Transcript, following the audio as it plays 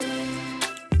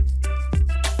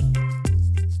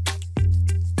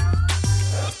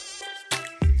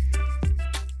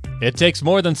It takes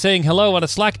more than saying hello on a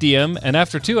Slack DM, and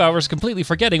after 2 hours completely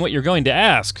forgetting what you're going to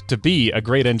ask to be a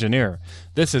great engineer.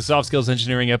 This is Soft Skills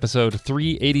Engineering episode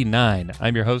 389.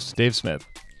 I'm your host, Dave Smith.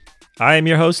 I am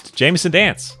your host, Jameson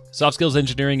Dance. Soft Skills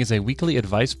Engineering is a weekly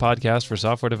advice podcast for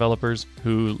software developers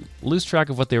who lose track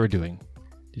of what they were doing.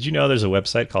 Did you know there's a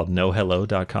website called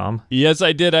nohello.com? Yes,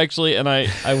 I did actually, and I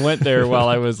went there while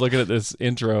I was looking at this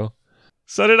intro.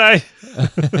 So did I.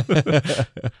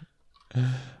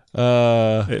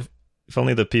 If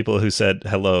only the people who said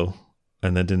hello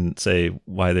and then didn't say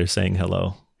why they're saying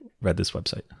hello read this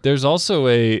website. There's also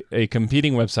a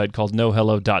competing website called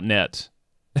nohello.net.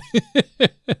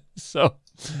 So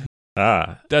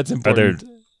that's important. Are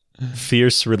there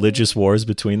fierce religious wars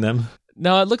between them?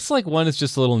 No, it looks like one is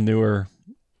just a little newer.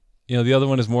 You know, the other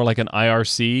one is more like an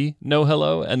IRC no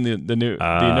hello, and the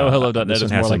nohello.net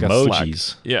is more like emojis. A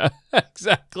Slack. Yeah,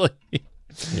 exactly.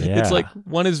 Yeah. It's like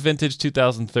one is vintage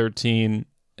 2013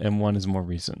 and one is more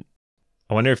recent.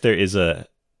 I wonder if there is a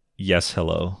yes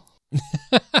hello.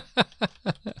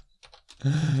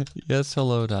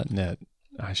 Yeshello.net.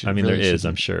 There is,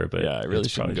 I'm sure, but yeah, I really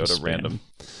shouldn't go to random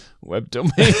web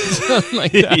domains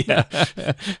like that.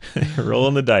 Yeah.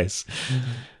 Rolling the dice.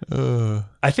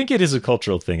 I think it is a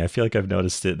cultural thing. I feel like I've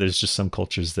noticed it. There's just some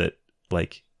cultures that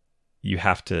like you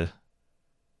have to.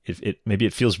 Maybe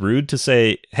it feels rude to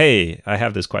say, "Hey, I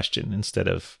have this question," instead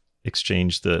of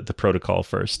exchange the protocol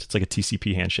first. It's like a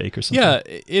TCP handshake or something. Yeah,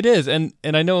 it is. And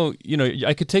I know,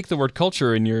 I could take the word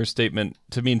culture in your statement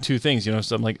to mean two things,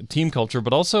 something like team culture,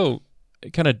 but also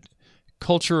kind of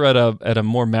culture at a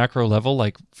more macro level.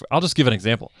 Like, I'll just give an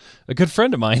example. A good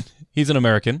friend of mine, he's an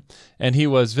American, and he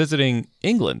was visiting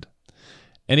England,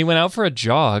 and he went out for a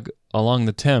jog along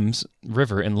the Thames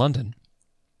River in London,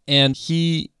 and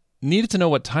he needed to know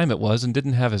what time it was and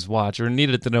didn't have his watch, or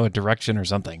needed to know a direction or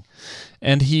something.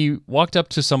 And he walked up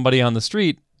to somebody on the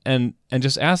street and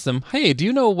just asked them, "Hey, do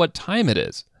you know what time it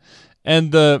is?"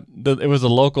 And it was a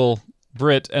local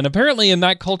Brit, and apparently in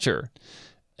that culture,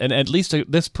 and at least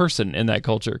this person in that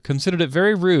culture, considered it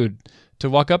very rude to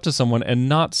walk up to someone and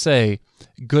not say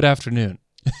good afternoon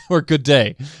or good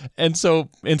day. And so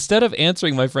instead of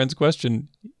answering my friend's question,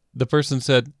 the person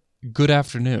said good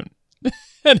afternoon.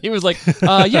 And he was like,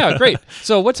 yeah, great.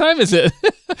 So what time is it?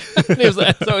 And he was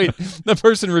like, the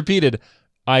person repeated,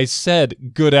 "I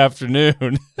said good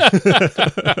afternoon."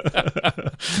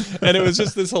 And it was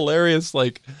just this hilarious,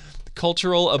 like,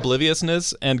 cultural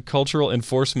obliviousness and cultural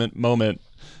enforcement moment.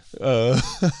 Well,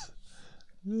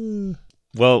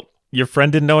 your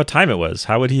friend didn't know what time it was.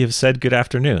 How would he have said good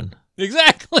afternoon?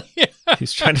 Exactly.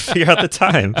 He's trying to figure out the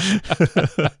time.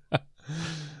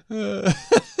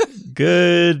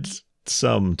 Good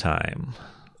sometime.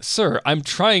 Sir, I'm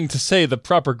trying to say the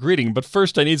proper greeting, but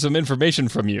first I need some information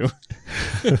from you.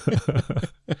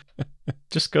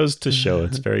 Just goes to show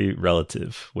it's very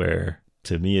relative, where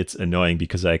to me it's annoying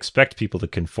because I expect people to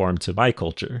conform to my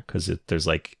culture because there's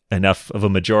like enough of a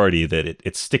majority that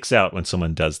it sticks out when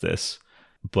someone does this.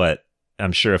 But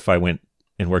I'm sure if I went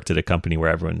and worked at a company where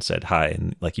everyone said hi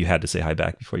and like you had to say hi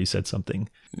back before you said something,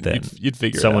 then you'd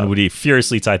figure someone it out. would be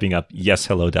furiously typing up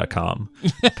yeshello.com,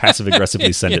 passive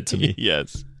aggressively send it to me.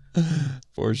 Yes,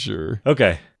 for sure.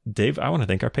 Okay, Dave, I want to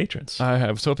thank our patrons.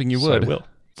 I was hoping you would. So I will.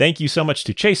 Thank you so much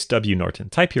to Chase W. Norton,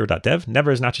 TypeHero.dev,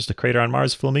 Never is not just a crater on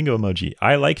Mars, Flamingo emoji,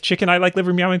 I like chicken, I like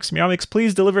liver, meowmix, meowmix,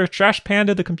 please deliver, Trash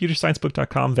Panda,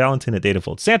 thecomputersciencebook.com, Valentin at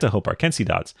Datafold, Santa Hopar, Kenzie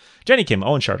Dodds, Jenny Kim,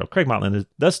 Owen Shartle, Craig Motlin,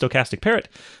 The Stochastic Parrot,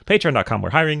 Patreon.com, We're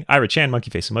Hiring, Ira Chan,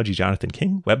 Monkeyface Emoji, Jonathan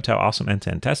King, WebTow Awesome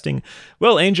End-to-End Testing,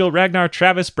 Will Angel, Ragnar,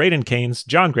 Travis, Braden Keynes,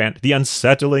 John Grant, The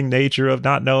Unsettling Nature of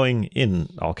Not Knowing, in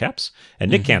all caps,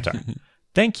 and Nick Cantor.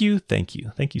 Thank you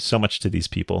so much to these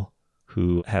people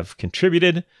who have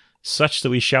contributed such that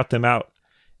we shout them out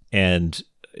and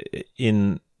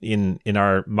in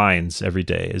our minds every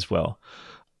day as well.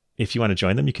 If you want to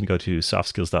join them, you can go to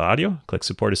softskills.audio, click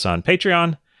support us on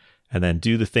Patreon, and then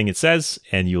do the thing it says,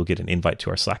 and you'll get an invite to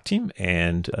our Slack team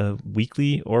and a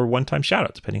weekly or one-time shout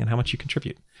out, depending on how much you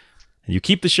contribute. And you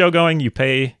keep the show going. You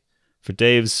pay for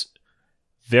Dave's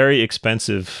very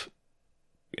expensive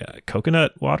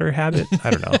coconut water habit.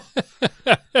 I don't know.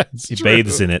 He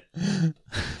bathes in it.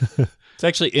 It's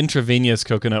actually intravenous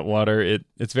coconut water.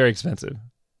 It's very expensive.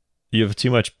 You have too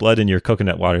much blood in your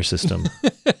coconut water system.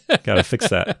 Got to fix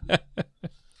that.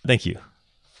 Thank you.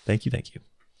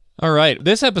 All right.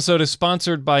 This episode is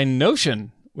sponsored by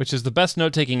Notion, which is the best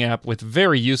note-taking app with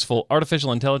very useful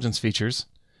artificial intelligence features.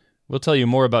 We'll tell you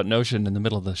more about Notion in the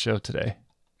middle of the show today.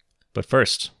 But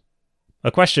first,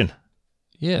 a question.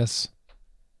 Yes.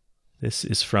 This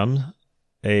is from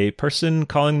a person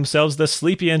calling themselves the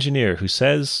Sleepy Engineer who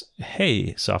says,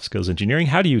 "Hey, soft skills engineering,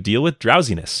 how do you deal with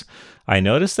drowsiness? I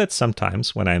notice that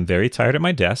sometimes when I'm very tired at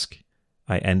my desk,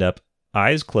 I end up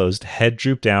eyes closed, head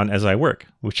drooped down as I work,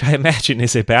 which I imagine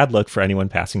is a bad look for anyone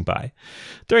passing by.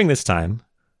 During this time,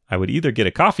 I would either get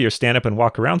a coffee or stand up and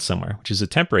walk around somewhere, which is a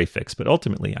temporary fix, but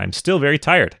ultimately, I'm still very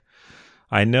tired.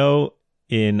 I know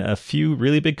in a few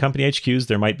really big company HQs,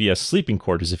 there might be a sleeping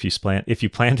quarters if you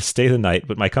plan to stay the night,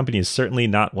 but my company is certainly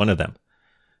not one of them.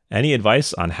 Any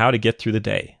advice on how to get through the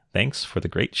day? Thanks for the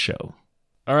great show."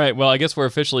 All right. Well, I guess we're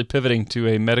officially pivoting to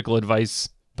a medical advice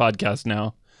podcast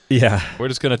now. Yeah. We're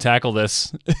just going to tackle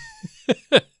this.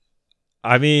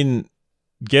 I mean,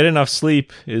 get enough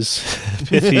sleep is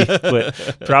pithy,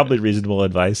 but probably reasonable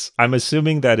advice. I'm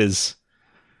assuming that is...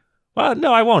 Well,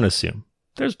 no, I won't assume.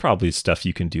 There's probably stuff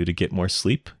you can do to get more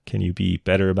sleep. Can you be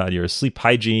better about your sleep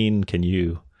hygiene? Can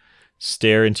you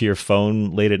stare into your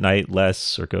phone late at night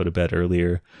less or go to bed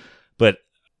earlier? But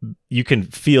you can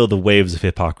feel the waves of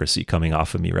hypocrisy coming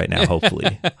off of me right now,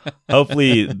 hopefully.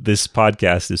 Hopefully this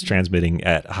podcast is transmitting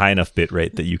at high enough bit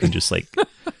rate that you can just like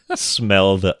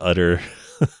smell the utter...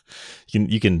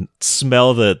 you can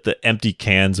smell the empty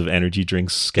cans of energy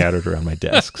drinks scattered around my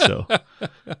desk. So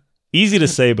easy to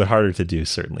say, but harder to do,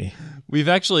 certainly. We've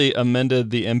actually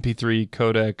amended the MP3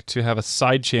 codec to have a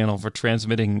side channel for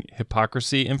transmitting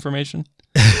hypocrisy information.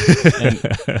 And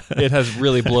it has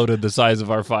really bloated the size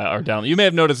of our file, our download. You may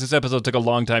have noticed this episode took a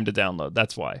long time to download.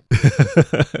 That's why.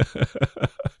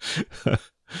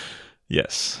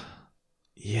 Yes.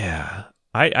 Yeah.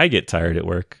 I get tired at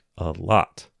work a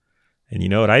lot. And you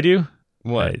know what I do?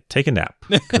 What? I take a nap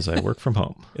because I work from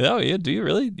home. Oh, yeah. Do you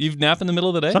really? You nap in the middle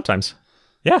of the day? Sometimes.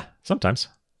 Yeah, sometimes.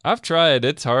 I've tried.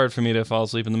 It's hard for me to fall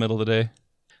asleep in the middle of the day.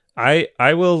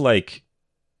 I will like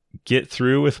get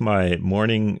through with my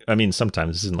morning. I mean,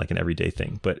 sometimes this isn't like an everyday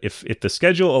thing, but if the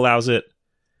schedule allows it,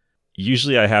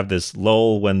 usually I have this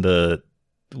lull when the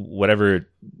whatever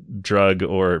drug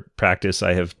or practice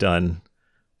I have done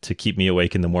to keep me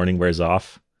awake in the morning wears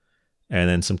off. And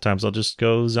then sometimes I'll just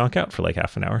go zonk out for like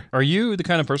half an hour. Are you the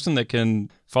kind of person that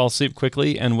can fall asleep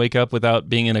quickly and wake up without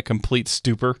being in a complete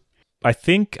stupor? I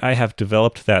think I have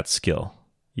developed that skill.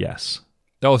 Yes.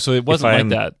 Oh, so it wasn't like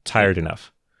that. Tired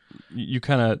enough. You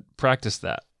kind of practiced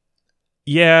that.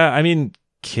 Yeah, I mean,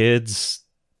 kids,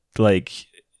 like,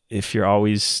 if you're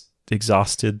always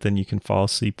exhausted, then you can fall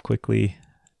asleep quickly.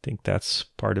 I think that's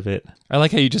part of it. I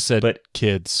like how you just said, but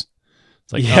kids.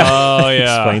 It's like, yeah, oh,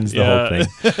 yeah. Explains the whole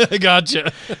thing.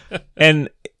 Gotcha. And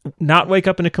not wake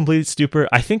up in a complete stupor.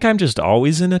 I think I'm just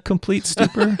always in a complete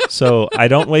stupor. So I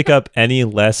don't wake up any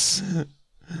less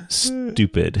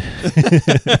stupid.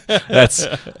 That's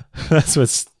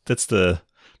the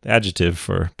adjective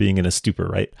for being in a stupor,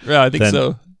 right? Yeah, I think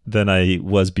so. Than I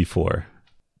was before.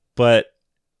 But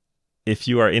if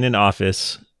you are in an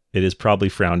office, it is probably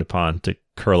frowned upon to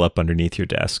curl up underneath your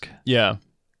desk. Yeah.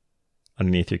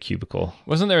 Underneath your cubicle.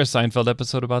 Wasn't there a Seinfeld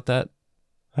episode about that?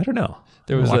 I don't know.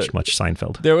 There was watched much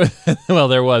Seinfeld. There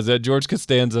was. George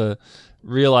Costanza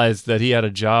realized that he had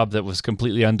a job that was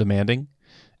completely undemanding,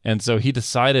 and so he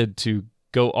decided to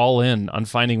go all in on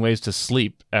finding ways to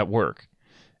sleep at work.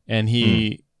 And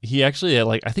he actually had,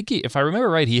 like, I think if I remember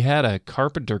right, he had a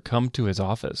carpenter come to his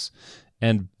office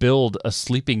and build a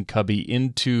sleeping cubby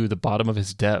into the bottom of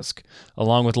his desk,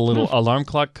 along with a little alarm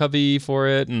clock cubby for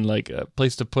it and like a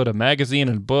place to put a magazine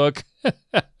and book.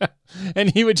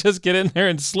 And he would just get in there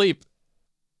and sleep.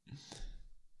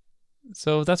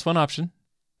 So that's one option.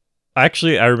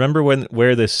 Actually, I remember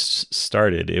where this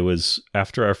started. It was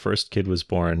after our first kid was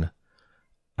born.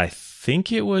 I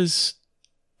think it was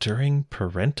during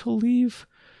parental leave.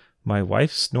 My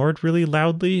wife snored really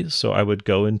loudly, so I would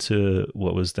go into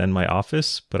what was then my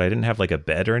office, but I didn't have like a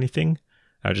bed or anything.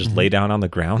 I would just lay down on the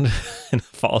ground and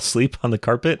fall asleep on the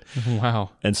carpet.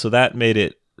 Wow. And so that made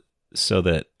it so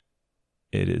that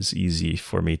it is easy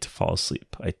for me to fall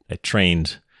asleep. I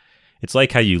trained. It's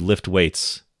like how you lift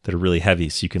weights that are really heavy,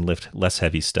 so you can lift less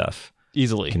heavy stuff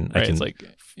easily. I can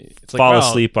it's fall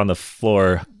asleep on the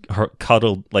floor,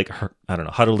 huddled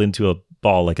into a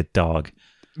ball like a dog.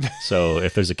 So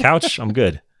if there's a couch, I'm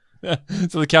good.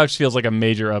 So the couch feels like a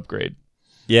major upgrade.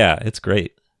 Yeah, it's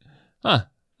great. Huh.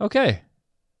 Okay.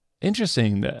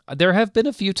 Interesting. There have been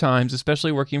a few times,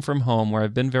 especially working from home, where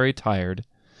I've been very tired,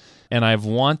 and I've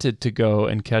wanted to go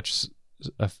and catch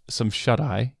some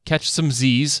shut-eye, catch some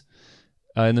Z's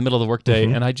in the middle of the workday,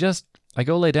 and I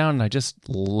go lay down and I just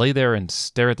lay there and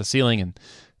stare at the ceiling and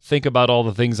think about all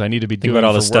the things I need to be doing. Think about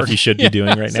all the work. stuff you should be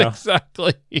doing right now.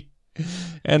 Exactly.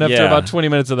 And after about 20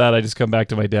 minutes of that, I just come back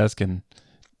to my desk and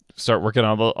start working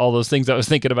on all those things I was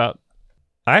thinking about.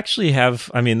 I actually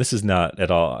have, I mean, this is not at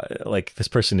all, like this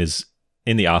person is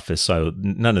in the office, so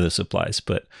none of this applies,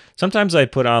 but sometimes I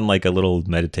put on like a little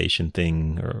meditation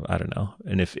thing, or I don't know.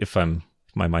 And if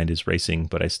my mind is racing,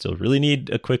 but I still really need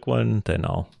a quick one, then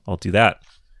I'll do that.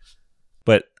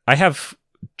 But I have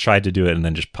tried to do it and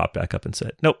then just popped back up and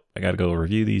said, nope, I got to go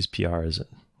review these PRs and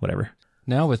whatever.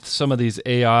 Now with some of these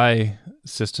AI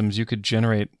systems, you could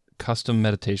generate custom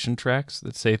meditation tracks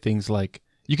that say things like,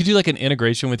 you could do like an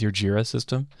integration with your Jira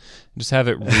system and just have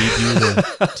it read you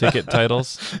the ticket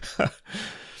titles.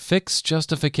 Fix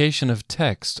justification of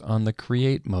text on the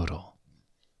create modal.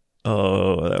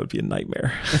 Oh, that would be a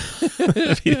nightmare.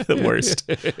 That'd be the worst.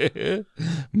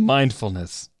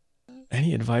 Mindfulness.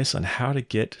 Any advice on how to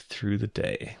get through the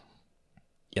day?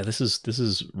 Yeah, this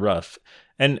is rough.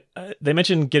 And they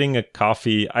mentioned getting a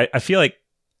coffee. I feel like,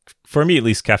 for me at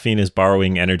least, caffeine is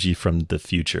borrowing energy from the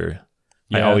future.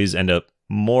 Yeah. I always end up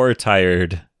more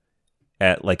tired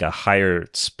at like a higher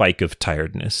spike of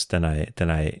tiredness than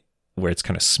I where it's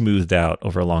kind of smoothed out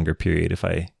over a longer period if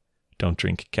I don't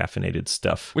drink caffeinated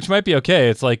stuff. Which might be okay.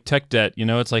 It's like tech debt, you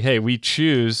know? It's like, hey, we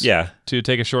choose to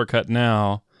take a shortcut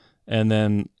now, and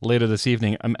then later this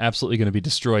evening, I'm absolutely going to be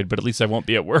destroyed, but at least I won't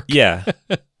be at work. Yeah.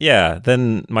 Yeah.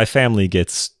 Then my family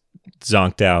gets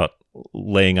zonked out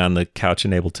laying on the couch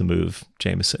and able to move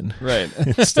Jameson. Right.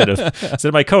 instead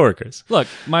of my coworkers. Look,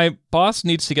 my boss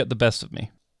needs to get the best of me.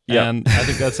 Yeah. And I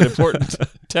think that's an important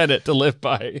tenet to live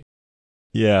by.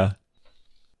 Yeah.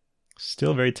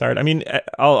 Still very tired. I mean,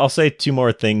 I'll say two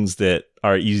more things that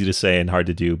are easy to say and hard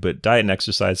to do, but diet and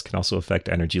exercise can also affect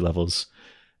energy levels.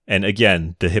 And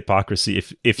again, the hypocrisy,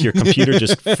 if your computer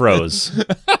just froze,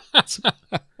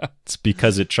 it's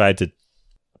because it tried to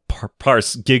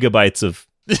parse gigabytes of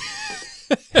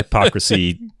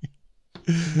hypocrisy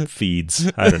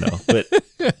feeds. I don't know.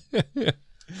 But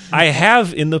I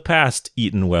have in the past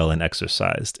eaten well and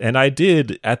exercised, and I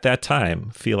did at that time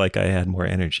feel like I had more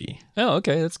energy. Oh,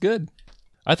 okay. That's good.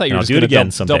 I thought you were just going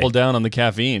to double down on the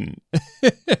caffeine.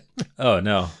 Oh,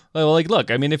 no. Well, like,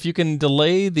 look, I mean, if you can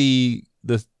delay the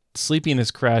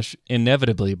sleepiness crash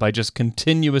inevitably by just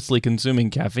continuously consuming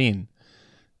caffeine,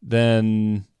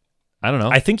 then I don't know.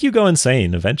 I think you go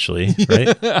insane eventually,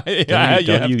 right?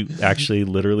 Don't you actually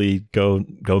literally go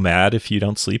mad if you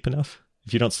don't sleep enough?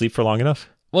 If you don't sleep for long enough?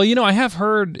 Well, you know, I have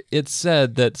heard it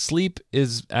said that sleep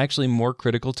is actually more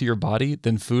critical to your body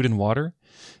than food and water,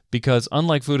 because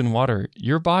unlike food and water,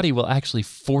 your body will actually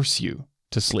force you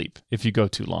to sleep if you go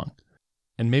too long.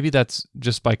 And maybe that's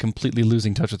just by completely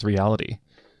losing touch with reality.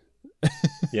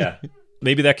 Yeah.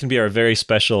 Maybe that can be our very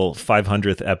special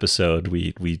 500th episode.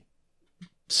 We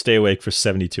stay awake for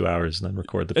 72 hours and then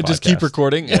record the podcast. Just keep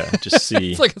recording? Yeah, just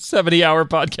see. It's like a 70-hour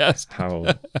podcast.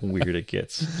 How weird it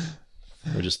gets.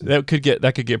 We're just that could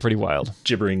get pretty wild.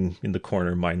 Gibbering in the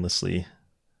corner mindlessly.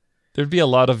 There'd be a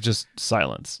lot of just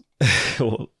silence.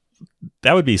 Well,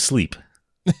 that would be sleep.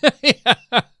 Yeah.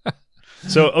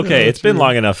 So, okay, it's been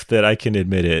long enough that I can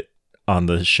admit it on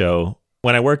the show.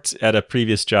 When I worked at a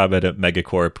previous job at a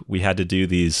megacorp, we had to do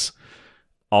these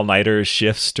all-nighter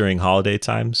shifts during holiday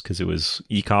times because it was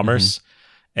e-commerce.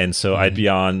 Mm-hmm. And so I'd be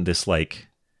on this, like,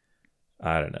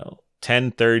 I don't know,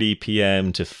 10:30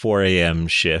 p.m. to 4 a.m.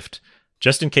 shift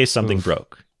just in case something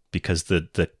broke, because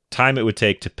the time it would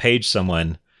take to page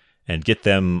someone and get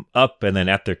them up and then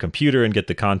at their computer and get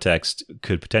the context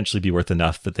could potentially be worth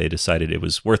enough that they decided it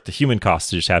was worth the human cost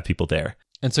to just have people there.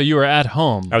 And so you were at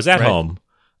home. I was at home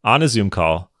on a Zoom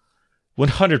call,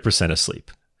 100%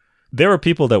 asleep. There were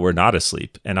people that were not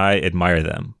asleep, and I admire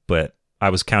them, but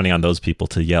I was counting on those people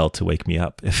to yell to wake me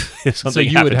up if something So you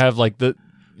happened. would have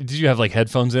did you have like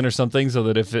headphones in or something so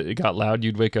that if it got loud,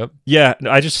 you'd wake up? Yeah,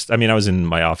 I was in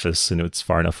my office and it's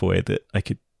far enough away that I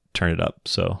could turn it up.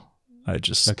 So I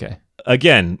just,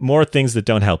 again, more things that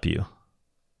don't help you.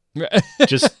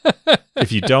 Just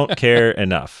if you don't care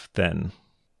enough, then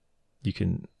you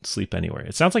can sleep anywhere.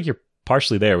 It sounds like you're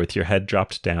partially there with your head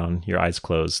dropped down, your eyes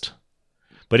closed.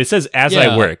 But it says as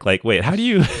I work. Like, wait, how do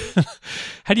you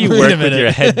work with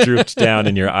your head drooped down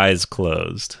and your eyes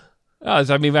closed?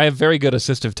 I mean, I have very good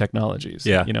assistive technologies.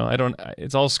 Yeah. You know,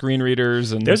 it's all screen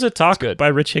readers. And there's a talk by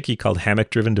Rich Hickey called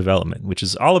Hammock-Driven Development, which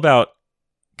is all about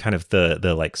kind of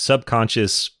the like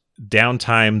subconscious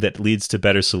downtime that leads to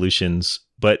better solutions.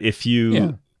 But if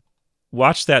you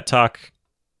watch that talk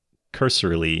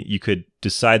cursorily, you could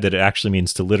decide that it actually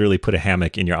means to literally put a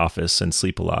hammock in your office and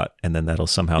sleep a lot. And then that'll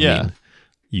somehow mean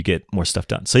you get more stuff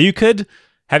done. So you could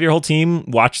have your whole team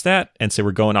watch that and say,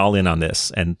 we're going all in on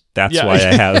this. And that's why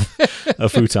I have a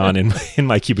futon in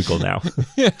my cubicle now.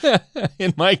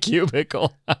 In my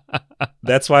cubicle.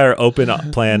 That's why our open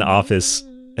plan office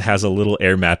has a little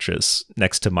air mattress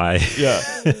next to my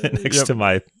to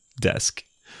my desk.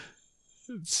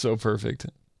 It's so perfect.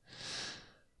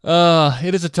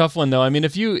 It is a tough one though. I mean,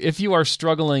 if you are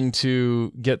struggling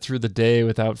to get through the day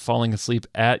without falling asleep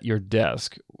at your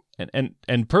desk,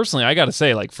 and personally, I got to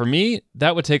say, like for me,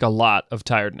 that would take a lot of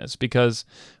tiredness, because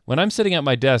when I'm sitting at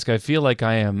my desk, I feel like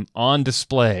I am on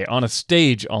display, on a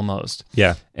stage almost.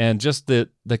 Yeah. And just the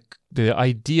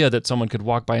idea that someone could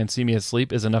walk by and see me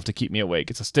asleep is enough to keep me awake.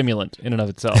 It's a stimulant in and of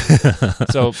itself.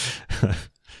 So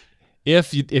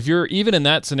if you're even in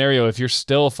that scenario, if you're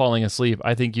still falling asleep,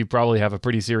 I think you probably have a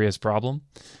pretty serious problem.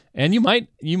 And you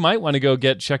might want to go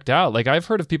get checked out. Like I've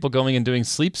heard of people going and doing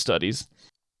sleep studies.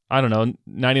 I don't know,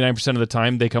 99% of the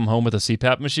time they come home with a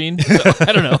CPAP machine. So,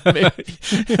 I don't know.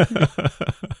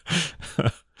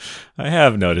 I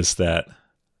have noticed that.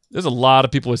 There's a lot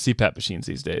of people with CPAP machines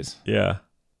these days. Yeah.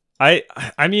 I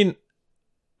mean,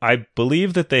 I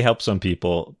believe that they help some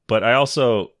people, but I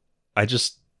feel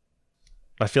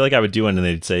like I would do one and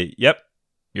they'd say, "Yep,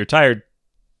 you're tired.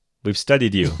 We've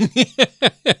studied you.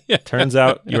 Turns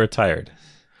out you are tired."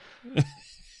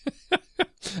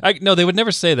 No, they would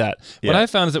never say that. What I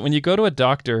found is that when you go to a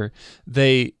doctor,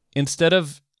 they, instead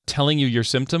of telling you your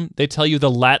symptom, they tell you the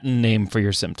Latin name for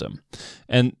your symptom.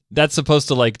 And that's supposed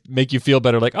to like make you feel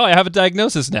better. Like, oh, I have a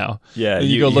diagnosis now. Yeah. And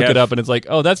you go look it up and it's like,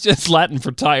 oh, that's just Latin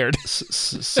for tired.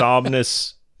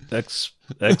 Somnus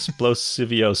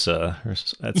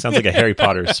explosiviosa. That sounds like a Harry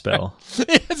Potter spell.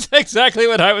 It's exactly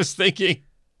what I was thinking.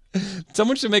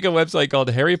 Someone should make a website called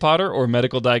Harry Potter or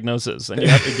Medical Diagnosis, and you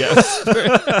have to guess.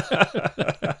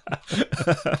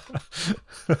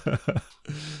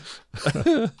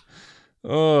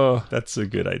 Oh, that's a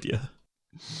good idea.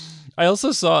 I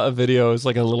also saw a video. It's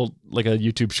like a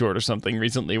YouTube short or something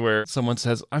recently where someone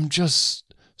says, "I'm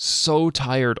just so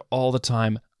tired all the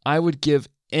time. I would give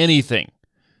anything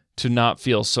to not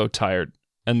feel so tired."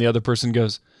 And the other person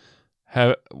goes,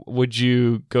 would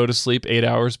you go to sleep 8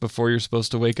 hours before you're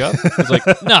supposed to wake up? It's like,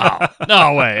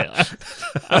 no way.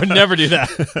 I would never do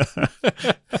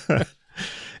that.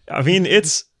 I mean,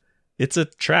 it's a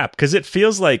trap because it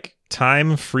feels like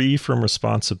time free from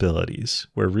responsibilities,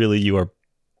 where really you are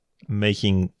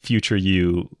making future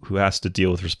you, who has to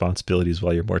deal with responsibilities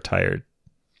while you're more tired,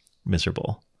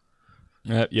 miserable.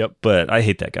 Yep. But I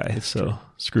hate that guy, so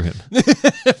screw him.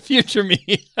 Future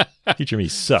me. Future me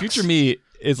sucks. Future me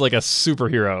is like a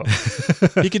superhero.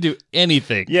 He can do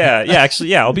anything.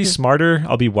 Actually, I'll be smarter.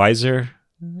 I'll be wiser.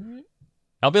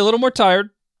 I'll be a little more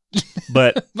tired.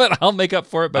 But I'll make up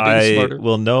for it by being smarter. I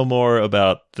will know more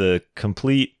about the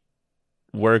complete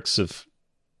works of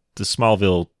the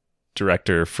Smallville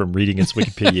director from reading its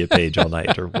Wikipedia page all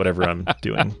night or whatever I'm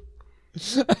doing.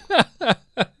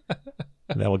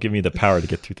 And that will give me the power to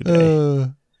get through the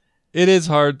day. It is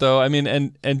hard though. I mean,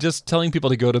 and just telling people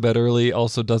to go to bed early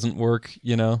also doesn't work,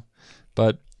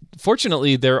 But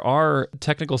fortunately, there are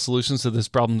technical solutions to this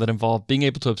problem that involve being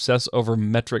able to obsess over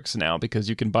metrics now, because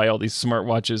you can buy all these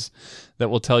smartwatches that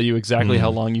will tell you exactly how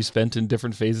long you spent in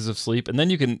different phases of sleep, and then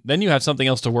you have something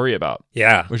else to worry about.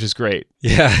 Yeah, which is great.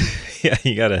 Yeah,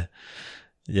 you gotta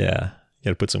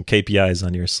put some KPIs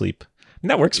on your sleep, and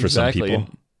that works for some people.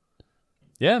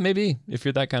 Yeah, maybe if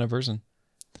you're that kind of person.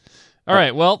 All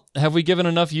right. Well, have we given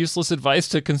enough useless advice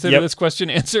to consider this question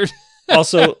answered?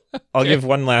 Also, I'll give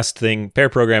one last thing. Pair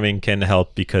programming can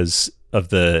help because of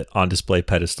the on-display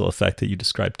pedestal effect that you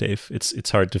described, Dave. It's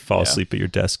hard to fall asleep at your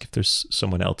desk if there's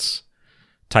someone else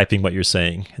typing what you're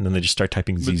saying, and then they just start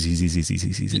typing Z Z Z Z Z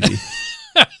Z Z Z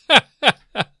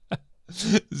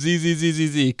Z Z Z Z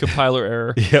Z compiler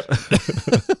error. Yep.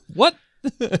 What?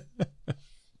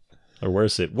 Or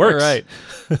worse, it works. All right.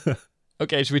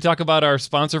 Okay, should we talk about our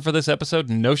sponsor for this episode,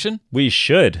 Notion? We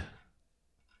should.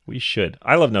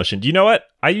 I love Notion. Do you know what?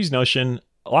 I use Notion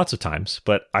lots of times,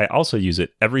 but I also use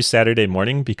it every Saturday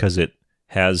morning because it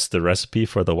has the recipe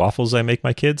for the waffles I make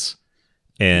my kids.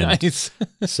 And nice.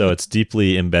 So it's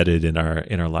deeply embedded in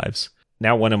our lives.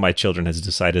 Now one of my children has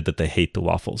decided that they hate the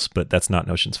waffles, but that's not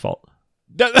Notion's fault.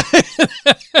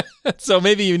 So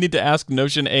maybe you need to ask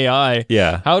Notion AI,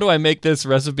 how do I make this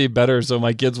recipe better so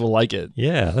my kids will like it?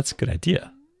 Yeah, that's a good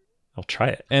idea. I'll try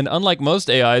it. And unlike most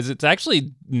AIs, it's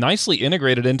actually nicely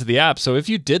integrated into the app. So if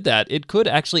you did that, it could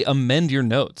actually amend your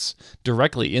notes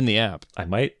directly in the app. I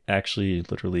might actually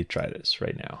literally try this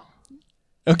right now.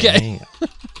 Okay.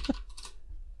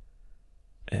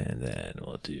 And then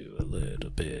we'll do a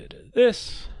little bit of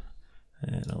this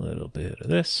and a little bit of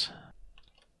this.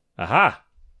 Aha!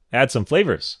 Add some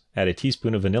flavors. Add a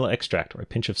teaspoon of vanilla extract or a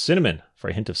pinch of cinnamon for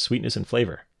a hint of sweetness and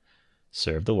flavor.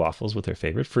 Serve the waffles with their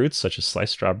favorite fruits, such as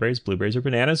sliced strawberries, blueberries, or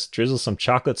bananas. Drizzle some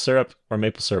chocolate syrup or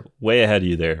maple syrup. Way ahead of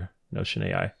you there, Notion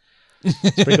AI.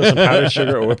 Sprinkle some powdered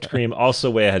sugar or whipped cream, also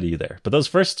way ahead of you there. But those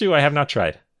first two I have not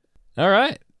tried. All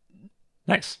right.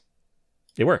 Nice.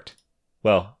 It worked.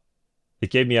 Well, it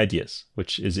gave me ideas,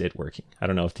 which is it working. I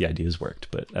don't know if the ideas worked,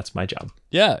 but that's my job.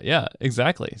 Yeah,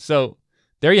 exactly. So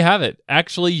there you have it.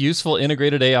 Actually useful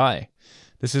integrated AI.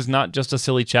 This is not just a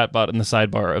silly chatbot in the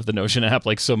sidebar of the Notion app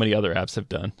like so many other apps have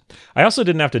done. I also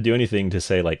didn't have to do anything to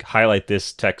say, like, highlight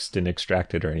this text and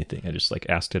extract it or anything. I just, like,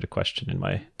 asked it a question in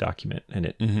my document, and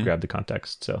it grabbed the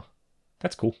context. So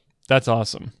that's cool. That's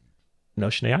awesome.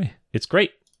 Notion AI. It's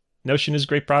great. Notion is a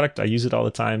great product. I use it all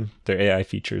the time. Their AI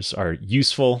features are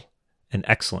useful and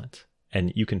excellent.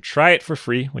 And you can try it for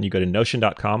free when you go to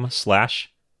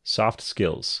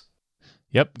notion.com/softskills.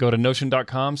 Yep, go to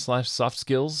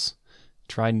notion.com/softskills.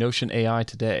 Try Notion AI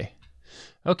today.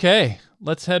 Okay,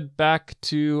 let's head back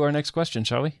to our next question,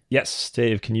 shall we? Yes,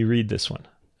 Dave, can you read this one?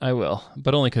 I will,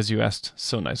 but only because you asked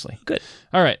so nicely. Good.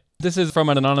 All right, this is from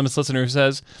an anonymous listener who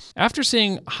says, after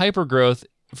seeing hypergrowth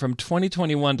from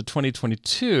 2021 to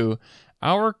 2022,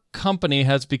 our company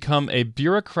has become a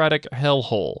bureaucratic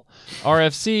hellhole.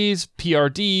 RFCs,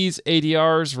 PRDs,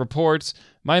 ADRs, reports.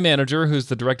 My manager, who's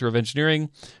the director of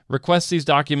engineering, requests these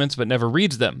documents but never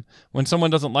reads them. When someone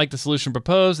doesn't like the solution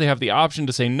proposed, they have the option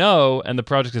to say no, and the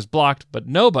project is blocked, but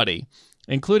nobody,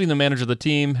 including the manager of the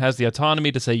team, has the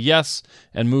autonomy to say yes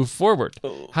and move forward.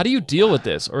 How do you deal with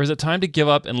this? Or is it time to give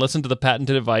up and listen to the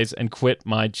patented advice and quit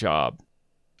my job?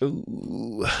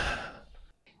 Ooh.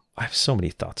 I have so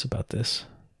many thoughts about this.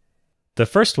 The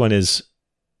first one is,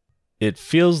 it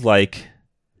feels like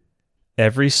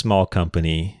every small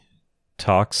company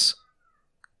talks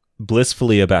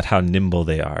blissfully about how nimble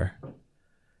they are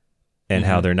and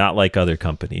how they're not like other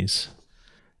companies.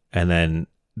 And then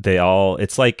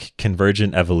it's like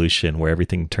convergent evolution where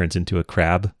everything turns into a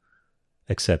crab,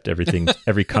 except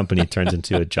every company turns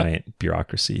into a giant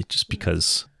bureaucracy just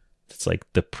because it's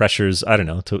like the pressures, I don't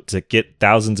know, to get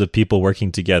thousands of people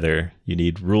working together, you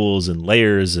need rules and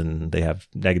layers, and they have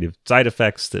negative side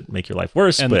effects that make your life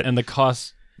worse. And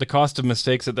the cost of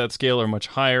mistakes at that scale are much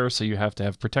higher, so you have to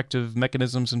have protective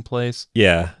mechanisms in place.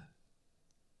 Yeah.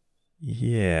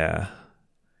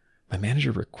 My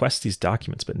manager requests these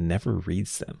documents but never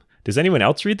reads them. Does anyone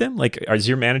else read them? Like, is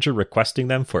your manager requesting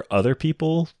them for other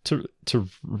people to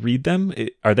read them?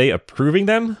 Are they approving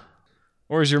them?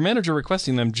 Or is your manager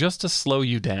requesting them just to slow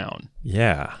you down?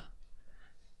 Yeah.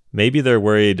 Maybe they're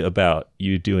worried about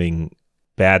you doing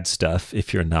bad stuff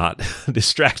if you're not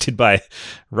distracted by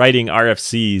writing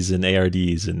RFCs and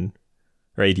ARDs or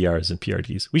ADRs and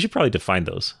PRDs. We should probably define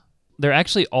those. They're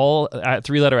actually all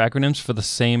 3-letter acronyms for the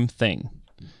same thing.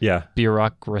 Yeah.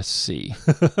 Bureaucracy.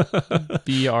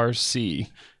 BRC.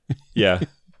 Yeah.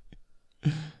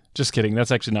 Just kidding.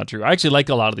 That's actually not true. I actually like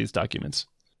a lot of these documents.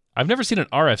 I've never seen an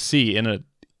RFC in an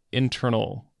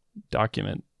internal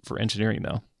document for engineering,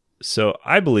 though. So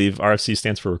I believe RFC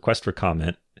stands for request for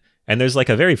comment. And there's like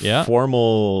a very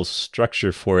formal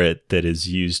structure for it that is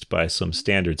used by some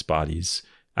standards bodies.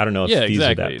 I don't know if these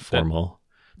are that formal.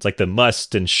 It's like the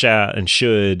must and shall and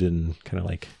should and kind of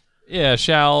like... Yeah,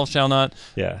 shall not.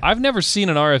 Yeah. I've never seen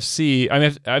an RFC. I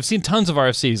mean, I've seen tons of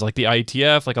RFCs, like the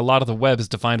IETF, like a lot of the web is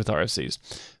defined with RFCs.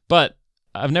 But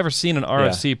I've never seen an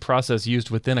RFC process used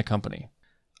within a company.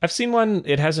 I've seen one.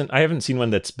 I haven't seen one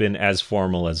that's been as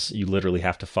formal as you literally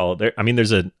have to follow.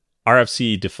 There's an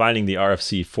RFC defining the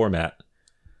RFC format,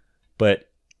 but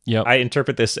I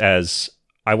interpret this as,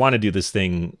 I want to do this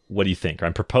thing. What do you think? Or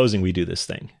I'm proposing we do this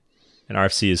thing. And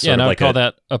RFC is sort of like I call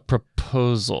that a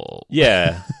proposal.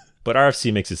 Yeah, but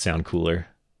RFC makes it sound cooler.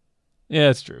 Yeah,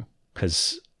 it's true.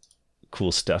 Because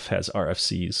cool stuff has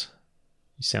RFCs.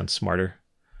 You sound smarter.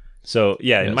 So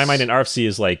in my mind, an RFC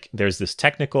is like, there's this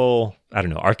technical,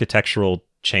 architectural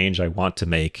change I want to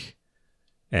make,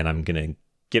 and I'm going to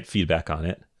get feedback on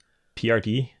it.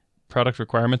 PRD? Product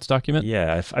requirements document?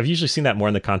 Yeah, I've usually seen that more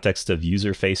in the context of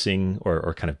user-facing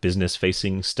or kind of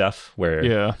business-facing stuff,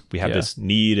 where we have this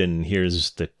need, and here's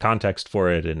the context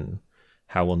for it, and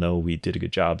how we'll know we did a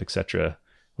good job, etc.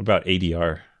 What about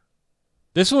ADR?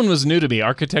 This one was new to me,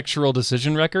 architectural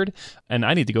decision record, and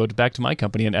I need to go back to my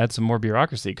company and add some more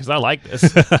bureaucracy because I like this.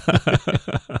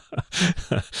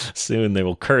 Soon they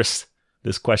will curse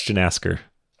this question asker.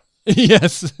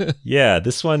 Yes. Yeah,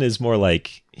 this one is more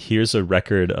like, here's a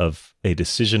record of a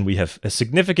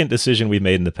significant decision we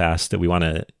made in the past that we want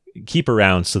to keep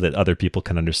around so that other people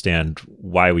can understand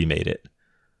why we made it.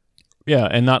 Yeah,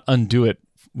 and not undo it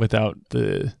without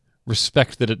the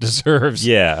respect that it deserves.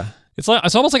 Yeah. It's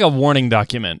almost like a warning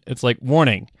document. It's like,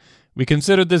 warning, we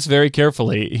considered this very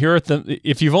carefully. Here are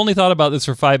if you've only thought about this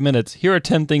for 5 minutes, here are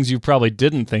 10 things you probably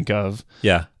didn't think of.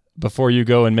 Yeah. before you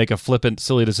go and make a flippant,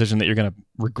 silly decision that you're going to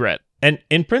regret. And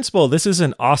in principle, this is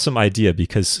an awesome idea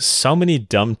because so many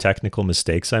dumb technical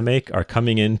mistakes I make are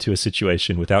coming into a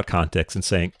situation without context and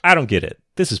saying, I don't get it.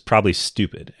 This is probably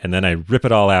stupid. And then I rip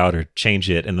it all out or change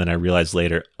it. And then I realize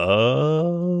later,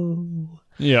 oh,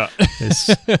 yeah,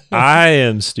 I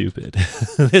am stupid.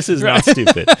 This is not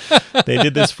stupid. They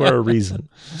did this for a reason.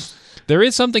 There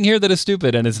is something here that is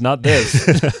stupid, and it's not this.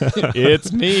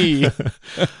 It's me.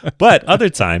 But other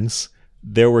times,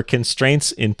 there were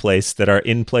constraints in place that are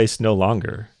in place no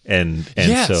longer. And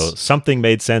yes. So something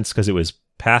made sense because it was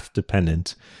path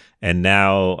dependent. And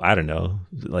now, I don't know,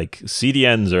 like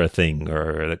CDNs are a thing,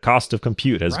 or the cost of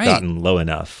compute has gotten low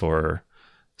enough, or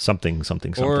something.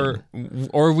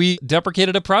 Or we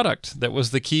deprecated a product that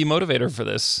was the key motivator for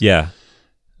this. Yeah.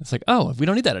 It's like, oh, we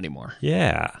don't need that anymore.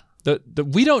 Yeah. The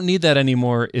we don't need that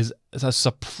anymore is a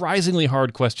surprisingly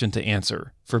hard question to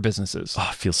answer for businesses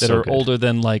it feels that so are good. older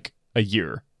than like a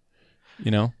year. You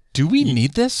know, do we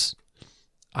need this?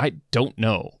 I don't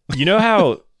know. You know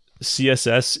how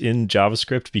CSS in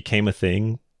JavaScript became a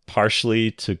thing partially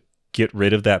to get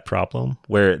rid of that problem,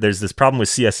 where there's this problem with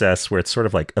CSS where it's sort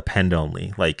of like append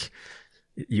only. Like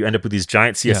you end up with these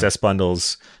giant CSS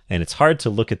bundles, and it's hard to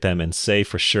look at them and say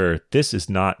for sure, this is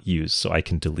not used, so I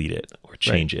can delete it or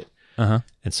change it. Uh-huh.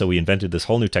 And so we invented this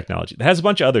whole new technology that has a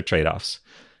bunch of other trade-offs.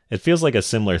 It feels like a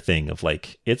similar thing of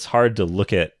like, it's hard to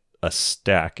look at a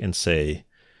stack and say,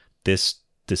 this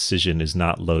decision is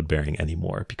not load-bearing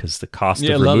anymore because the cost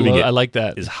of removing it I like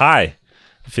that. is high.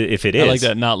 If it is. I like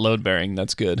that, not load-bearing.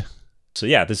 That's good. So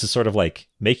yeah, this is sort of like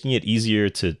making it easier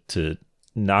to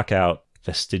knock out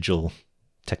vestigial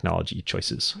technology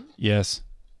choices. Yes.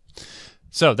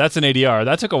 So that's an ADR.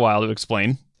 That took a while to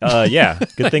explain. Yeah.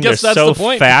 Good thing they're so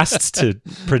fast to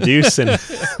produce and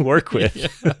work with.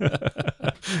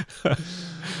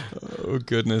 Oh,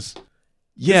 goodness.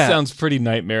 Yeah. This sounds pretty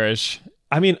nightmarish.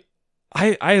 I mean,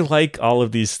 I like all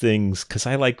of these things because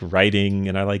I like writing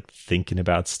and I like thinking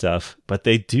about stuff, but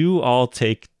they do all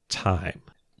take time.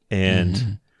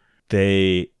 And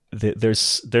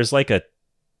there's like a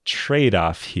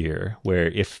trade-off here where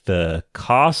if the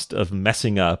cost of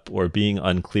messing up or being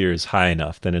unclear is high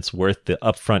enough, then it's worth the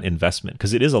upfront investment,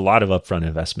 because it is a lot of upfront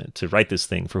investment to write this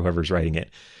thing for whoever's writing it.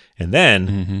 And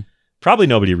then probably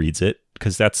nobody reads it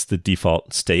because that's the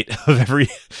default state of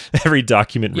every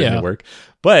document written at work.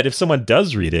 But if someone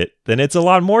does read it, then it's a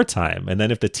lot more time. And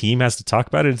then if the team has to talk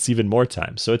about it, it's even more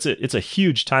time. So it's a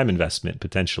huge time investment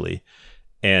potentially.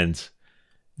 And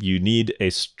you need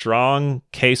a strong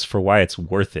case for why it's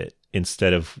worth it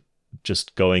instead of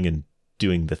just going and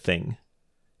doing the thing.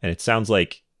 And it sounds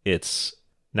like it's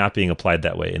not being applied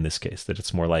that way in this case, that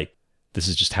it's more like, this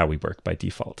is just how we work by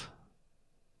default.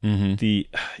 The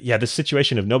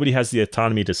situation of nobody has the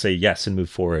autonomy to say yes and move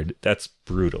forward, that's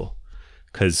brutal.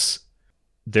 Because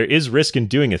there is risk in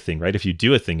doing a thing, right? If you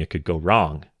do a thing, it could go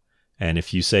wrong. And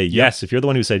if you say yes, if you're the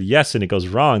one who said yes and it goes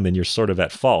wrong, then you're sort of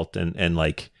at fault. And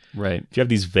like, right. If you have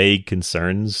these vague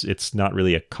concerns, it's not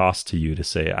really a cost to you to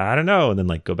say, I don't know, and then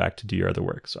like go back to do your other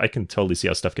work. So I can totally see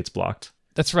how stuff gets blocked.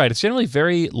 That's right. It's generally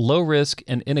very low risk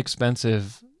and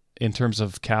inexpensive in terms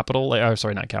of capital,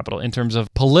 not capital, in terms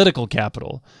of political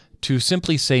capital, to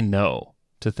simply say no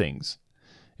to things.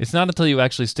 It's not until you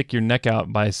actually stick your neck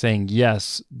out by saying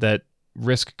yes that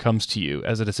risk comes to you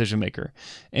as a decision maker.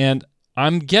 And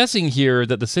I'm guessing here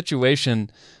that the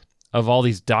situation of all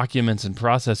these documents and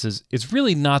processes is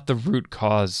really not the root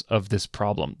cause of this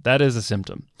problem. That is a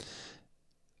symptom.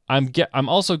 I'm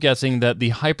also guessing that the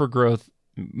hypergrowth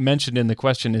mentioned in the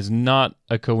question is not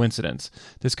a coincidence.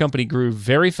 This company grew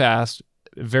very fast,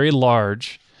 very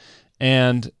large,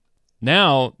 and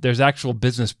now there's actual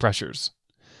business pressures.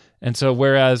 And so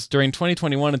whereas during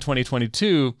 2021 and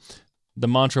 2022, the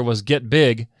mantra was get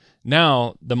big,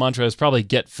 now the mantra is probably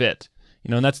get fit.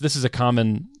 And this is a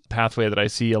common pathway that I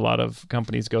see a lot of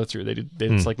companies go through.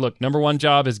 It's like, look, number one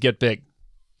job is get big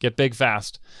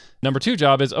fast. Number two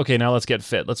job is, okay, now let's get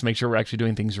fit. Let's make sure we're actually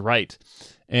doing things right.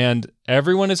 And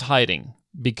everyone is hiding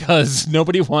because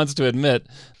nobody wants to admit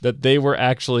that they were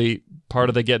actually part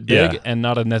of the get big and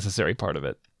not a necessary part of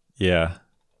it. Yeah.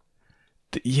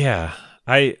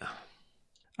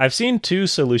 I've seen two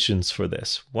solutions for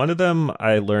this. One of them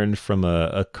I learned from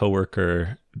a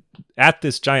coworker at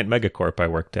this giant megacorp I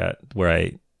worked at, where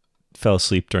I fell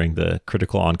asleep during the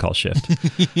critical on-call shift.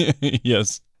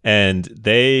 Yes. And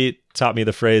they taught me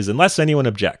the phrase, unless anyone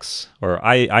objects, or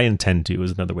I intend to,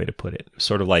 is another way to put it.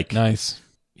 Sort of like, nice.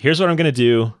 Here's what I'm going to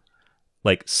do.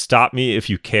 Like, stop me if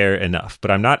you care enough.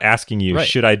 But I'm not asking you,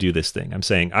 should I do this thing? I'm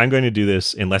saying, I'm going to do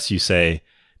this unless you say,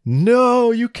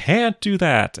 no, you can't do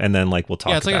that. And then like we'll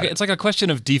talk about it. It's like a question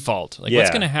of default. Like what's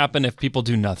going to happen if people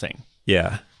do nothing?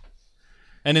 Yeah.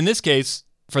 And in this case,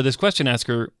 for this question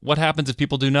asker, what happens if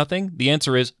people do nothing? The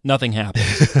answer is nothing happens.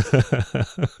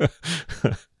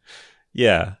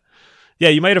 Yeah. Yeah,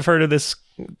 you might have heard of this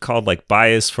called like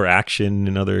bias for action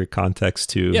in other contexts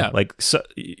too. Yeah. Like so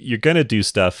you're going to do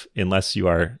stuff unless you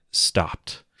are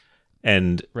stopped.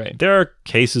 And right. There are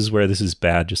cases where this is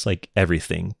bad, just like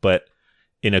everything. But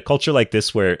in a culture like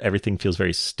this where everything feels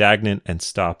very stagnant and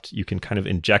stopped, you can kind of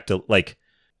inject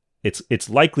it's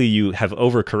likely you have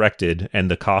overcorrected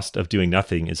and the cost of doing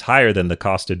nothing is higher than the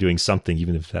cost of doing something,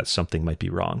 even if that something might be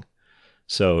wrong.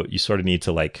 So you sort of need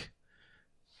to like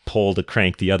pull the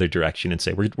crank the other direction and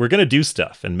say, we're going to do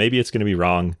stuff and maybe it's going to be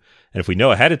wrong. And if we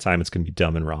know ahead of time it's going to be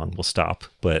dumb and wrong, we'll stop.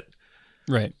 But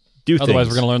right. Otherwise,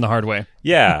 we're going to learn the hard way.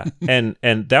 Yeah. And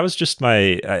that was just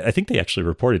I think they actually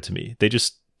reported to me. They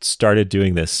just started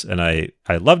doing this and I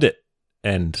loved it.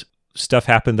 And stuff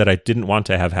happened that I didn't want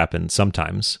to have happen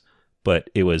sometimes, but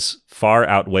it was far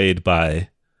outweighed by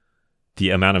the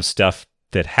amount of stuff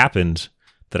that happened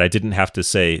that I didn't have to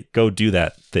say, go do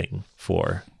that thing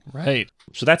for. Right.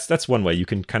 So that's one way you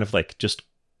can kind of like just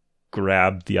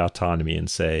grab the autonomy and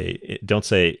say, don't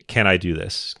say, can I do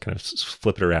this? Kind of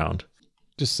flip it around.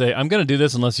 Just say, I'm going to do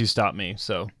this unless you stop me.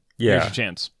 So here's your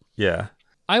chance. Yeah.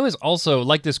 I was also,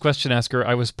 like this question asker,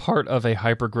 I was part of a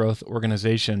hypergrowth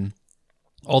organization.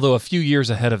 Although a few years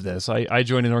ahead of this, I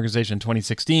joined an organization in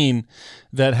 2016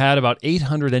 that had about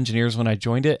 800 engineers when I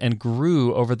joined it and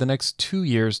grew over the next 2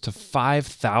 years to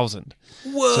 5,000.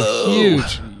 Whoa! So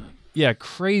huge. Yeah,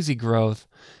 crazy growth.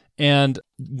 And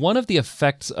one of the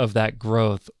effects of that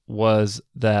growth was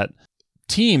that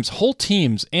whole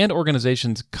teams and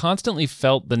organizations constantly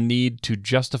felt the need to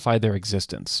justify their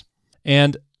existence.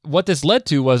 And what this led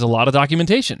to was a lot of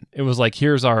documentation. It was like,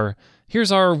 here's our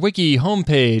wiki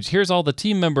homepage, here's all the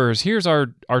team members, here's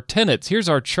our tenets, here's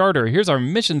our charter, here's our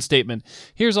mission statement,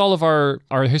 here's all of our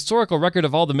historical record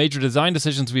of all the major design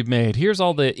decisions we've made, here's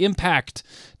all the impact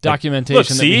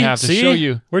documentation that we have to show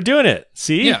you. We're doing it.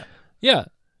 See? Yeah.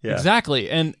 Exactly.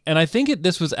 And I think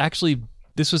this was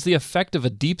the effect of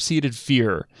a deep-seated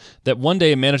fear that one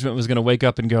day management was going to wake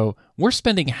up and go, we're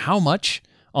spending how much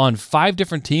on 5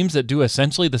 different teams that do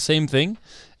essentially the same thing,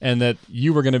 and that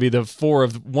you were going to be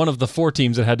one of the 4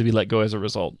 teams that had to be let go as a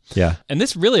result. Yeah. And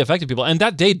this really affected people. And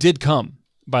that day did come,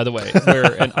 by the way,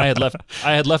 and I had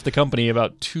left the company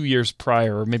about 2 years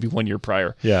prior, or maybe 1 year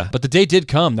prior. Yeah. But the day did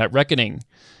come, that reckoning.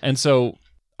 And so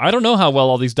I don't know how well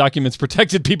all these documents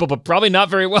protected people, but probably not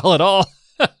very well at all.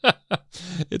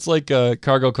 It's like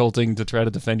cargo culting to try to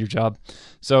defend your job.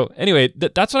 So anyway,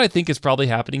 that's what I think is probably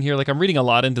happening here. Like I'm reading a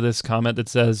lot into this comment that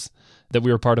says that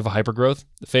we were part of a hypergrowth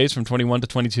phase from 21 to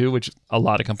 22, which a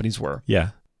lot of companies were.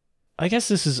 Yeah. I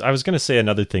guess I was going to say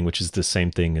another thing, which is the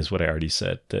same thing as what I already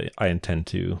said, that I intend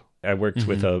to. I worked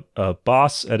with a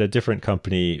boss at a different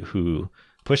company who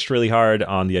pushed really hard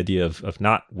on the idea of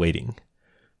not waiting.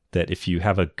 That if you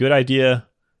have a good idea,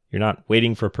 you're not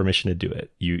waiting for permission to do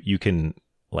it. You can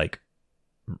like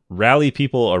rally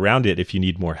people around it if you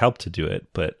need more help to do it,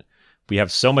 but we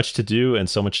have so much to do and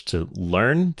so much to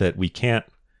learn that we can't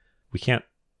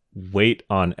wait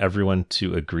on everyone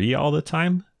to agree all the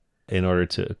time in order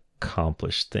to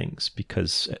accomplish things,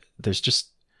 because there's just,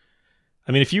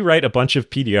 I mean, if you write a bunch of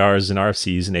PDRs and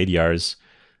RFCs and ADRs,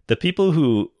 the people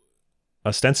who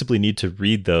ostensibly need to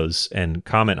read those and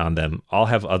comment on them all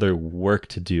have other work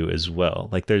to do as well.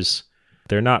 Like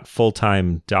they're not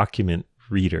full-time document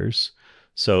readers.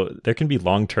 So there can be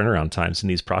long turnaround times in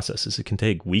these processes. It can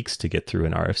take weeks to get through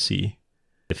an RFC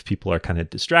if people are kind of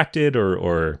distracted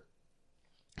or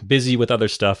busy with other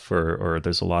stuff, or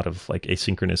there's a lot of like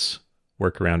asynchronous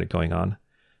work around it going on.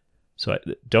 So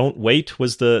don't wait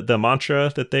was the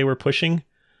mantra that they were pushing.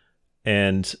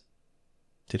 And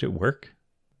did it work?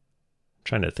 I'm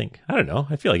trying to think. I don't know.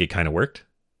 I feel like it kind of worked.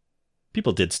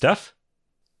 People did stuff.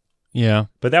 Yeah.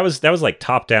 But that was like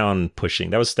top down pushing.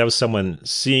 That was someone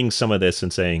seeing some of this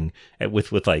and saying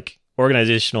with like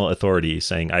organizational authority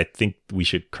saying, I think we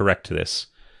should correct this.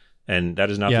 And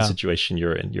that is not the situation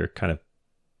you're in. You're kind of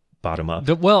bottom up.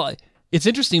 Well, it's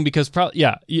interesting because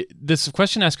this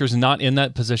question asker is not in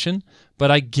that position,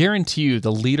 but I guarantee you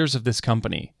the leaders of this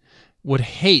company would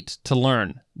hate to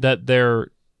learn that their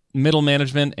middle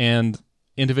management and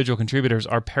individual contributors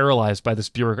are paralyzed by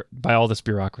by all this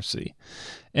bureaucracy.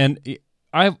 And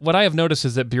what I have noticed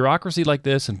is that bureaucracy like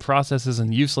this and processes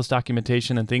and useless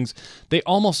documentation and things, they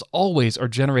almost always are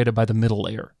generated by the middle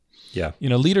layer. Yeah.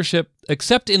 Leadership,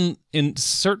 except in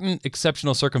certain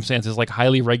exceptional circumstances, like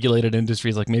highly regulated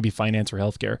industries, like maybe finance or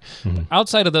healthcare.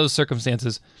 Outside of those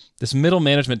circumstances, this middle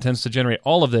management tends to generate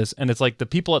all of this, and it's like the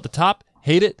people at the top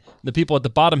hate it, the people at the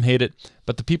bottom hate it,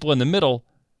 but the people in the middle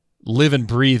live and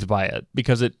breathe by it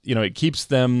because it keeps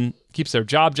their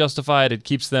job justified, it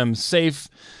keeps them safe,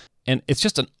 and it's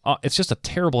just a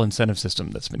terrible incentive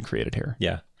system that's been created here.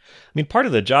 Yeah. I mean, part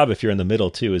of the job, if you're in the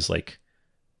middle too, is like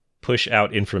push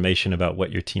out information about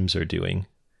what your teams are doing.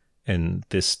 And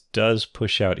this does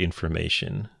push out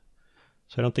information.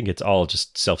 So I don't think it's all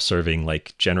just self-serving,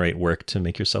 like generate work to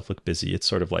make yourself look busy. It's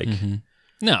sort of like...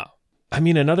 No. I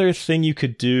mean, another thing you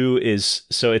could do is...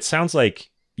 So it sounds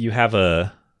like you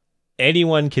have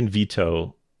anyone can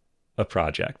veto a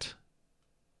project.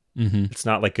 It's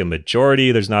not like a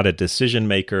majority. There's not a decision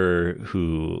maker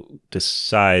who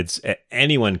decides.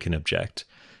 Anyone can object.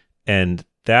 And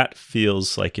that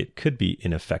feels like it could be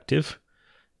ineffective.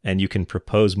 And you can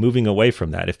propose moving away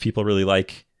from that. If people really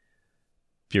like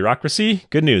bureaucracy,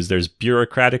 good news. There's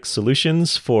bureaucratic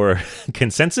solutions for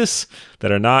consensus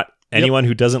that are not anyone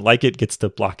who doesn't like it gets to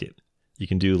block it. You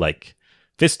can do like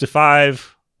fist to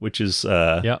 5, which is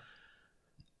a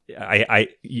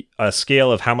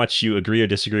scale of how much you agree or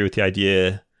disagree with the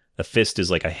idea. A fist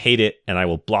is like, I hate it and I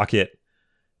will block it.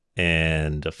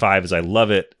 And a 5 is I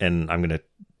love it and I'm going to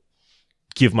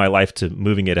give my life to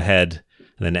moving it ahead.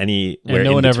 And then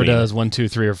no one ever does 1, 2,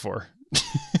 3, or 4.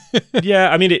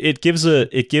 Yeah, I mean, it gives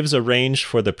a range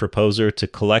for the proposer to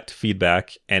collect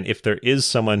feedback. And if there is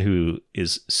someone who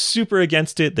is super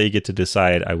against it, they get to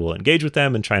decide, I will engage with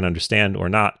them and try and understand or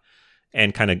not,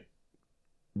 and kind of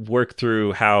work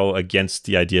through how against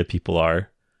the idea people are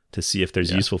to see if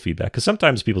there's useful feedback. Because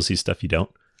sometimes people see stuff you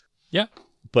don't. Yeah.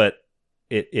 But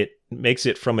it makes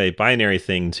it from a binary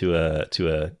thing to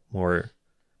a more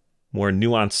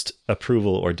nuanced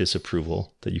approval or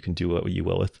disapproval that you can do what you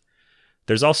will with.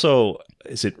 There's also,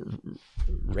 is it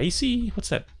RACI? What's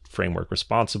that framework?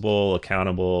 Responsible,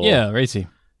 accountable. Yeah, RACI.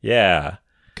 Yeah.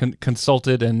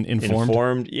 Consulted and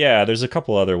informed. Yeah, there's a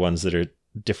couple other ones that are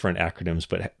different acronyms,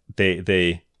 but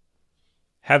they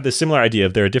have the similar idea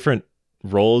of there are different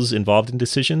roles involved in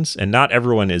decisions, and not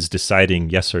everyone is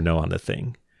deciding yes or no on the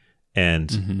thing.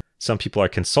 And some people are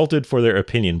consulted for their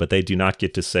opinion, but they do not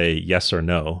get to say yes or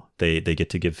no. They get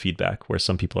to give feedback, where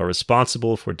some people are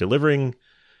responsible for delivering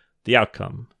the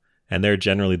outcome, and they're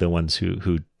generally the ones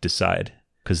who decide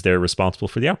because they're responsible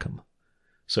for the outcome.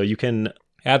 So you can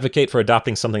advocate for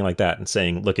adopting something like that and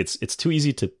saying, look, it's too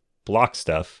easy to block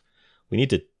stuff. We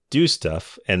need to do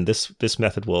stuff, and this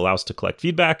method will allow us to collect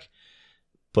feedback,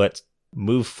 but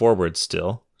move forward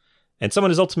still. And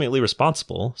someone is ultimately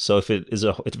responsible. So if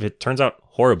it turns out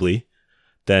horribly,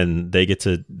 then they get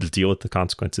to deal with the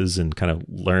consequences and kind of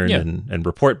learn and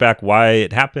report back why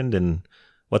it happened and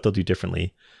what they'll do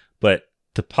differently. But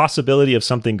the possibility of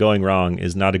something going wrong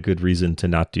is not a good reason to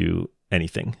not do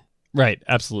anything. Right,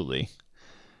 absolutely.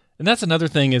 And that's another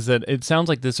thing, is that it sounds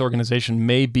like this organization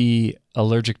may be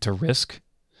allergic to risk,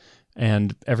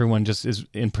 and everyone just is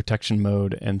in protection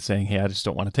mode and saying, hey, I just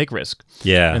don't want to take risk.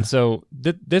 Yeah. And so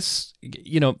this,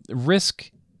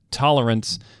 risk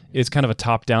tolerance is kind of a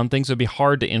top-down thing, so it'd be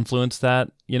hard to influence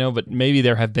that, but maybe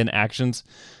there have been actions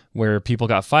where people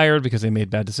got fired because they made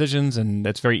bad decisions, and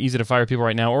it's very easy to fire people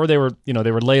right now, or they were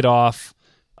laid off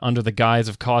under the guise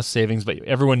of cost savings, but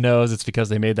everyone knows it's because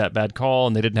they made that bad call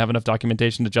and they didn't have enough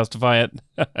documentation to justify it.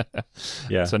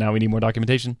 Yeah. So now we need more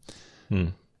documentation.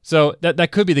 So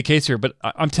that could be the case here, but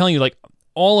I'm telling you, like,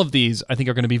 all of these I think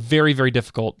are going to be very, very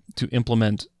difficult to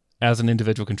implement as an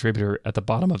individual contributor at the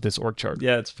bottom of this org chart.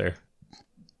 Yeah, that's fair.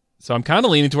 So I'm kind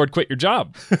of leaning toward quit your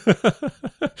job.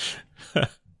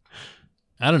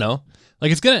 I don't know.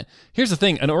 Like, here's the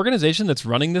thing, an organization that's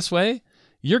running this way,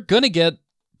 you're going to get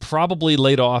probably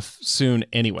laid off soon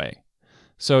anyway.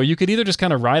 So you could either just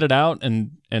kind of ride it out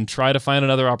and try to find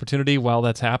another opportunity while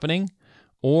that's happening,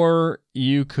 or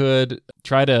you could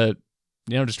try to,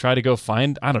 just try to go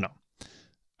find, I don't know.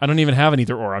 I don't even have an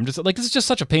either or. I'm just like, this is just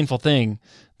such a painful thing.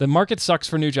 The market sucks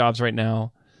for new jobs right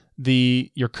now.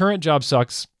 Your current job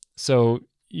sucks, so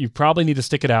you probably need to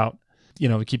stick it out,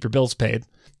 to keep your bills paid.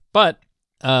 But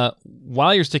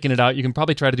while you're sticking it out, you can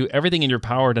probably try to do everything in your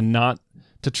power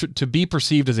to be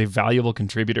perceived as a valuable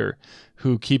contributor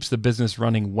who keeps the business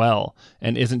running well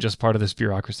and isn't just part of this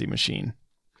bureaucracy machine.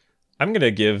 I'm going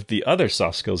to give the other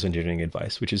soft skills engineering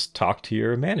advice, which is talk to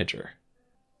your manager.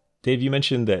 Dave, you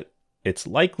mentioned that it's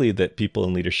likely that people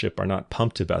in leadership are not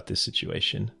pumped about this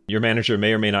situation. Your manager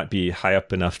may or may not be high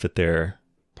up enough that they're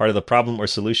part of the problem or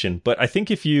solution. But I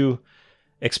think if you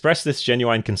express this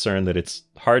genuine concern that it's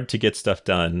hard to get stuff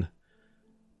done,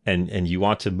 and you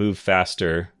want to move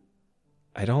faster,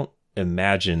 I don't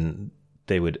imagine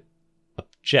they would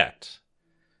object.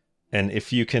 And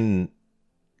if you can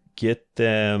get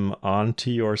them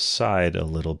onto your side a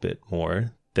little bit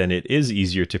more, then it is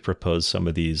easier to propose some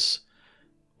of these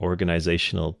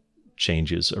organizational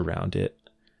changes around it.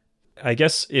 I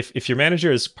guess if your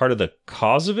manager is part of the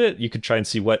cause of it, you could try and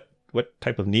see what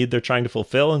type of need they're trying to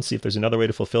fulfill and see if there's another way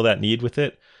to fulfill that need with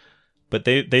it. But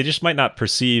they just might not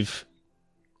perceive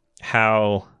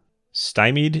how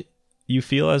stymied you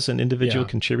feel as an individual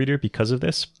contributor because of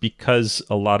this, because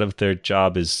a lot of their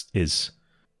job is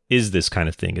this kind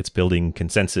of thing. It's building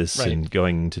consensus and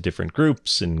going to different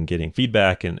groups and getting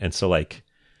feedback. And so like,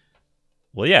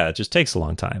 well, yeah, it just takes a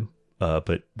long time.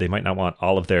 But they might not want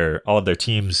all of their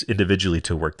teams individually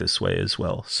to work this way as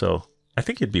well. So I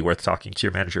think it'd be worth talking to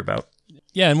your manager about.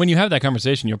 Yeah, and when you have that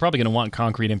conversation, you're probably going to want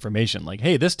concrete information. Like,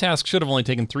 hey, this task should have only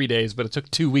taken 3 days, but it took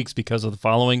 2 weeks because of the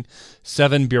following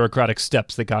 7 bureaucratic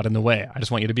steps that got in the way. I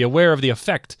just want you to be aware of the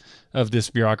effect of this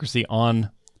bureaucracy on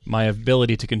my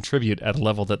ability to contribute at a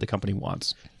level that the company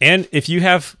wants. And if you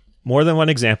have more than one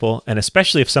example, and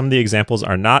especially if some of the examples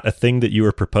are not a thing that you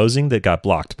were proposing that got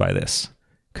blocked by this,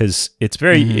 because it's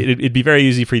it'd be very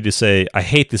easy for you to say, I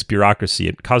hate this bureaucracy.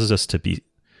 It causes us to be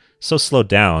so slowed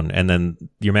down. And then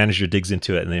your manager digs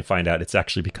into it and they find out it's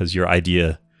actually because your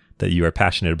idea that you are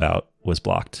passionate about was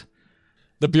blocked.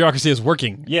 The bureaucracy is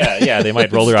working. Yeah. They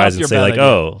might roll their eyes and say like,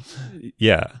 oh,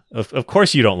 yeah, of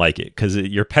course you don't like it because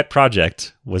your pet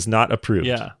project was not approved.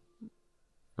 Yeah,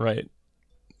 right.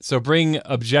 So bring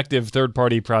objective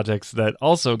third-party projects that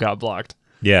also got blocked.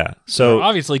 Yeah. So they're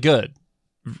obviously good.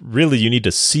 Really, you need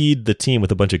to seed the team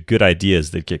with a bunch of good ideas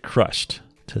that get crushed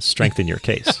to strengthen your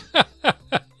case.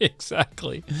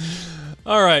 Exactly.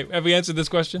 All right. Have we answered this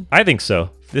question? I think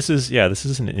so. This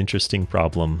is an interesting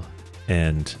problem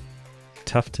and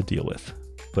tough to deal with,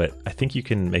 but I think you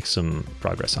can make some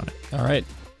progress on it. All right.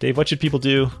 Dave, what should people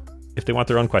do if they want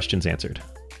their own questions answered?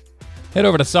 Head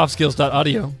over to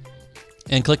softskills.audio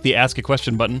and click the Ask a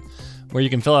Question button, where you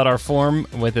can fill out our form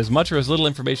with as much or as little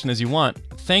information as you want.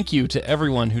 Thank you to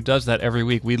everyone who does that every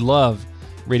week. We love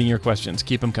reading your questions.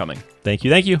 Keep them coming. Thank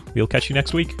you. We'll catch you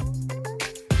next week.